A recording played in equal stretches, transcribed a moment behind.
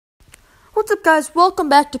What's up, guys? Welcome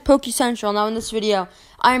back to Poke Central. Now in this video,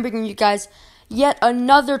 I am bringing you guys yet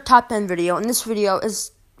another top 10 video. And this video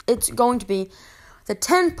it's going to be the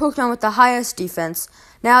 10 Pokemon with the highest defense.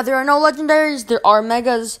 Now there are no legendaries, there are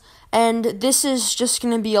megas, and this is just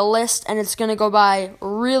going to be a list, and it's going to go by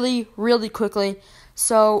really quickly.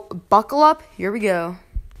 So buckle up, here we go.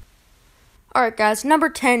 Alright guys, number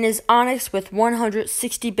 10 is Onix with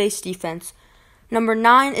 160 base defense. Number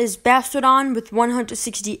 9 is Bastiodon with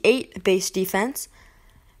 168 base defense.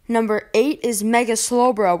 Number 8 is Mega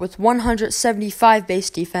Slowbro with 175 base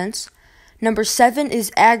defense. Number 7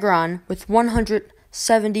 is Aggron with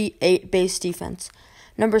 178 base defense.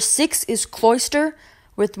 Number 6 is Cloyster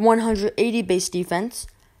with 180 base defense.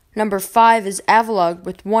 Number 5 is Avalugg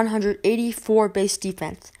with 184 base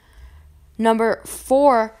defense. Number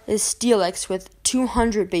 4 is Steelix with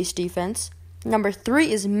 200 base defense. Number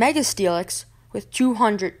 3 is Mega Steelix with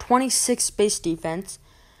 226 base defense.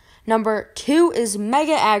 Number 2 is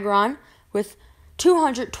Mega Aggron with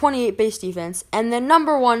 228 base defense. And the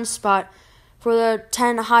number 1 spot for the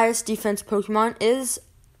 10 highest defense Pokemon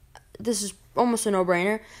this is almost a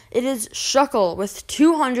no-brainer, it is Shuckle with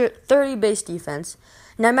 230 base defense.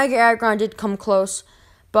 Now Mega Aggron did come close,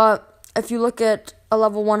 but if you look at a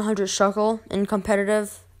level 100 Shuckle in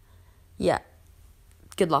competitive, yeah,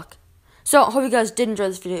 good luck. So, I hope you guys did enjoy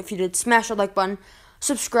this video. If you did, smash the like button,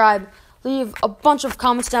 subscribe, leave a bunch of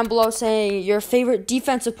comments down below saying your favorite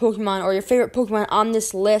defensive Pokemon or your favorite Pokemon on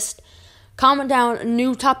this list. Comment down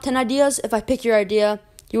new top 10 ideas. If I pick your idea,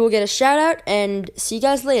 you will get a shout out, and see you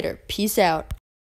guys later. Peace out.